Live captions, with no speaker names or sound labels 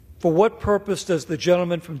For what purpose does the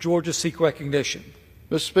gentleman from Georgia seek recognition?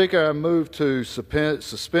 Mr. Speaker, I move to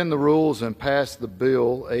suspend the rules and pass the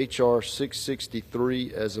bill H.R.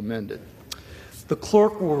 663 as amended. The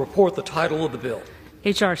clerk will report the title of the bill.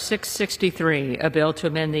 H.R. 663, a bill to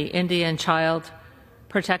amend the Indian Child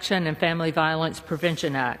Protection and Family Violence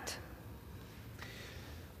Prevention Act.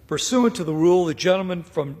 Pursuant to the rule, the gentleman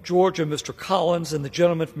from Georgia, Mr. Collins, and the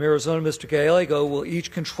gentleman from Arizona, Mr. Gallego, will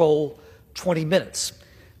each control 20 minutes.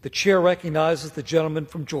 The chair recognizes the gentleman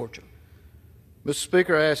from Georgia. Mr.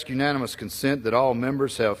 Speaker, I ask unanimous consent that all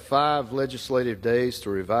members have 5 legislative days to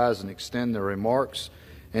revise and extend their remarks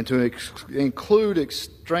and to include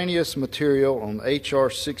extraneous material on H.R.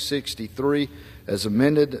 663 as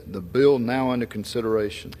amended, the bill now under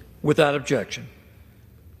consideration. Without objection.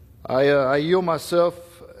 I yield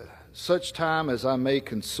myself such time as I may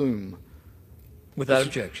consume. Without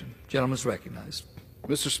objection. Gentleman is recognized.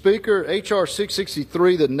 Mr. Speaker, H.R.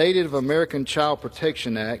 663, the Native American Child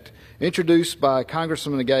Protection Act, introduced by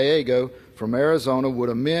Congressman Gallego from Arizona, would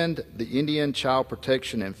amend the Indian Child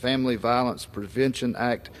Protection and Family Violence Prevention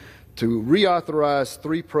Act to reauthorize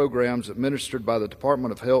 3 programs administered by the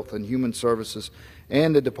Department of Health and Human Services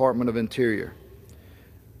and the Department of Interior.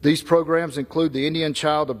 These programs include the Indian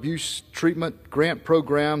Child Abuse Treatment Grant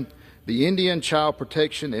Program, the Indian Child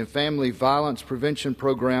Protection and Family Violence Prevention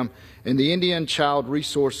Program, and the Indian Child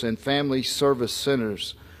Resource and Family Service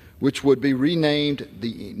Centers, which would be renamed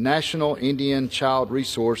the National Indian Child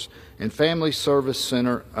Resource and Family Service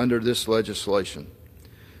Center under this legislation.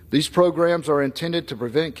 These programs are intended to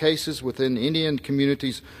prevent cases within Indian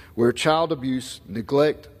communities where child abuse,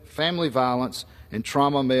 neglect, family violence, and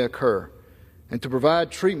trauma may occur, and to provide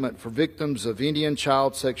treatment for victims of Indian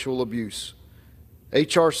child sexual abuse.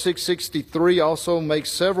 H.R. 663 also makes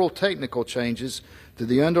several technical changes to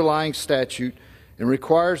the underlying statute and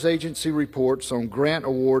requires agency reports on grant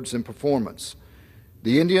awards and performance.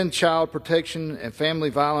 The Indian Child Protection and Family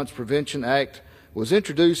Violence Prevention Act was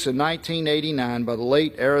introduced in 1989 by the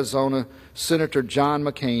late Arizona Senator John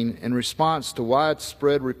McCain in response to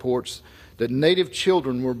widespread reports that Native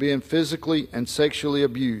children were being physically and sexually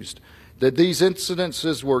abused, that these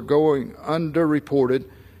incidences were going underreported,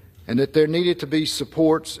 and that there needed to be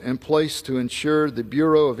supports in place to ensure the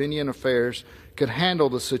Bureau of Indian Affairs could handle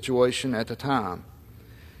the situation at the time.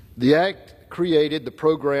 The Act created the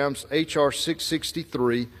programs H.R.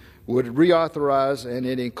 663 would reauthorize, and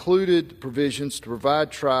it included provisions to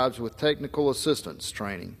provide tribes with technical assistance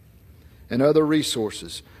training and other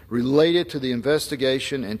resources related to the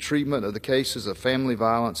investigation and treatment of the cases of family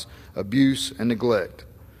violence, abuse, and neglect.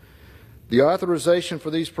 The authorization for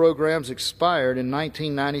these programs expired in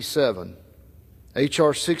 1997.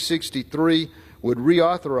 H.R. 663 would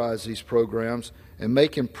reauthorize these programs and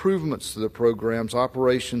make improvements to the program's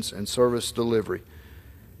operations and service delivery.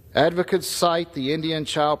 Advocates cite the Indian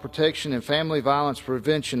Child Protection and Family Violence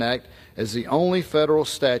Prevention Act as the only federal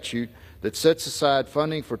statute that sets aside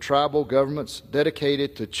funding for tribal governments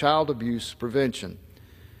dedicated to child abuse prevention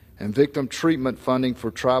and victim treatment funding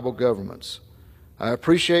for tribal governments. I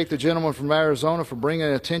appreciate the gentleman from Arizona for bringing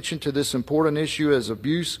attention to this important issue, as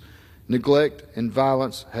abuse, neglect, and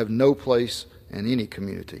violence have no place in any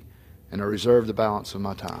community, and I reserve the balance of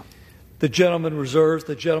my time. The gentleman reserves.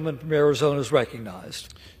 The gentleman from Arizona is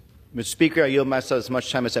recognized. Mr. Speaker, I yield myself as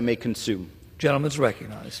much time as I may consume. Gentleman is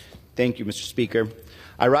recognized. Thank you, Mr. Speaker.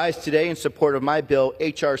 I rise today in support of my bill,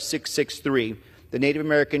 H.R. 663, the Native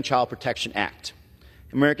American Child Protection Act.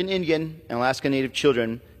 American Indian and Alaska Native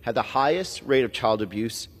children have the highest rate of child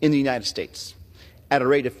abuse in the United States, at a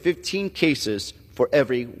rate of 15 cases for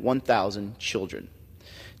every 1,000 children.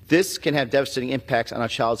 This can have devastating impacts on a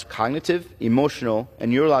child's cognitive, emotional, and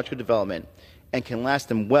neurological development, and can last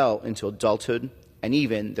them well into adulthood and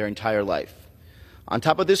even their entire life. On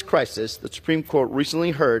top of this crisis, the Supreme Court recently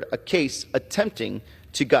heard a case attempting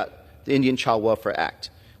to gut the Indian Child Welfare Act,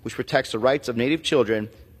 which protects the rights of Native children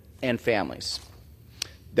and families.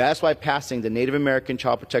 That's why passing the Native American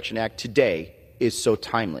Child Protection Act today is so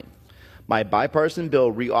timely. My bipartisan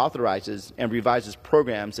bill reauthorizes and revises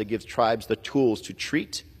programs that give tribes the tools to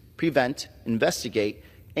treat, prevent, investigate,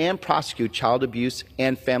 and prosecute child abuse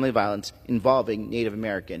and family violence involving Native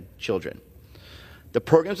American children. The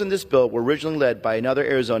programs in this bill were originally led by another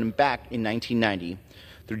Arizonan back in 1990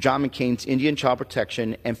 through John McCain's Indian Child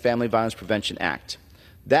Protection and Family Violence Prevention Act.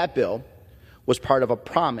 That bill was part of a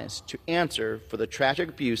promise to answer for the tragic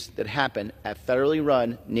abuse that happened at federally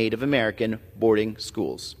run Native American boarding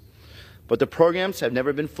schools. But the programs have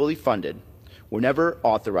never been fully funded, were never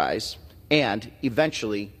authorized, and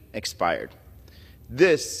eventually expired.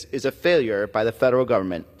 This is a failure by the federal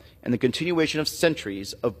government and the continuation of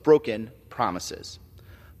centuries of broken promises.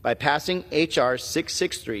 By passing H.R.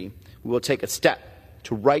 663, we will take a step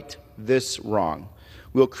to right this wrong.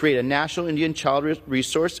 We will create a National Indian Child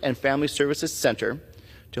Resource and Family Services Center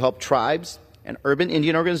to help tribes and urban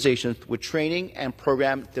Indian organizations with training and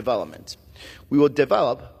program development. We will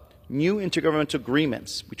develop new intergovernmental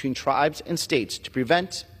agreements between tribes and states to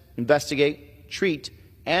prevent, investigate, treat,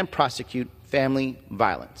 and prosecute family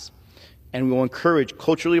violence. And we will encourage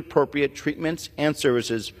culturally appropriate treatments and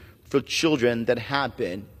services for children that have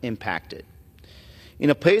been impacted. In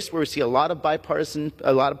a place where we see a lot of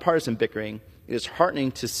partisan bickering, it is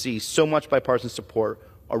heartening to see so much bipartisan support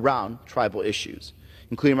around tribal issues,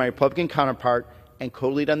 including my Republican counterpart and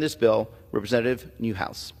co-lead on this bill, Representative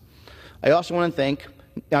Newhouse. I also want to thank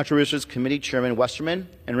Natural Resources Committee Chairman Westerman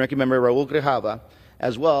and Ranking Member Raul Grijalva,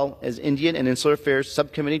 as well as Indian and Insular Affairs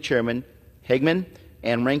Subcommittee Chairman Hagman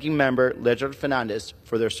and Ranking Member Legislador Fernandez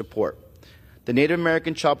for their support. The Native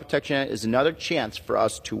American Child Protection Act is another chance for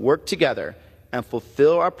us to work together and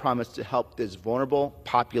fulfill our promise to help this vulnerable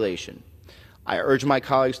population. I urge my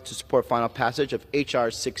colleagues to support final passage of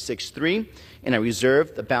H.R. 663, and I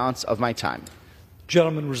reserve the balance of my time.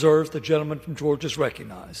 Gentleman reserves. The gentleman from Georgia is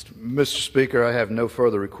recognized. Mr. Speaker, I have no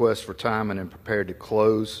further requests for time and am prepared to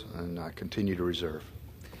close, and I continue to reserve.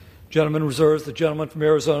 Gentleman reserves. The gentleman from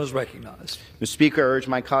Arizona is recognized. Mr. Speaker, I urge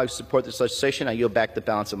my colleagues to support this legislation. I yield back the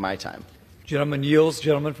balance of my time. Gentleman yields. The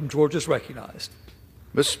gentleman from Georgia is recognized.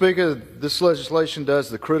 Mr. Speaker, this legislation does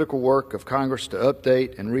the critical work of Congress to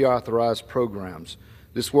update and reauthorize programs.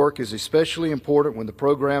 This work is especially important when the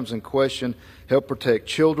programs in question help protect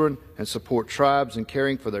children and support tribes in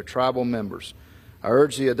caring for their tribal members. I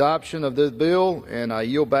urge the adoption of this bill, and I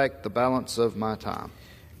yield back the balance of my time.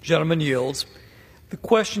 Gentleman yields. The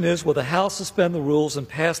question is, will the House suspend the rules and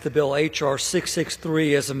pass the bill H.R.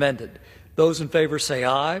 663 as amended? Those in favor say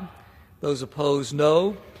aye. Those opposed,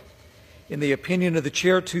 no. In the opinion of the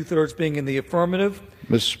chair, two-thirds being in the affirmative.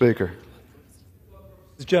 Mr. Speaker.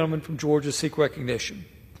 The gentleman from Georgia seek recognition.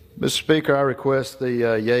 Mr. Speaker, I request the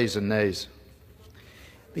yeas and nays.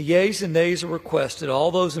 The yeas and nays are requested.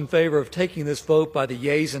 All those in favor of taking this vote by the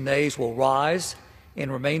yeas and nays will rise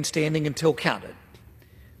and remain standing until counted.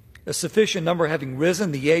 A sufficient number having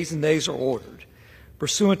risen, the yeas and nays are ordered.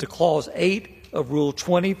 Pursuant to Clause 8 of Rule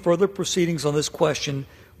 20, further proceedings on this question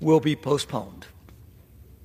will be postponed.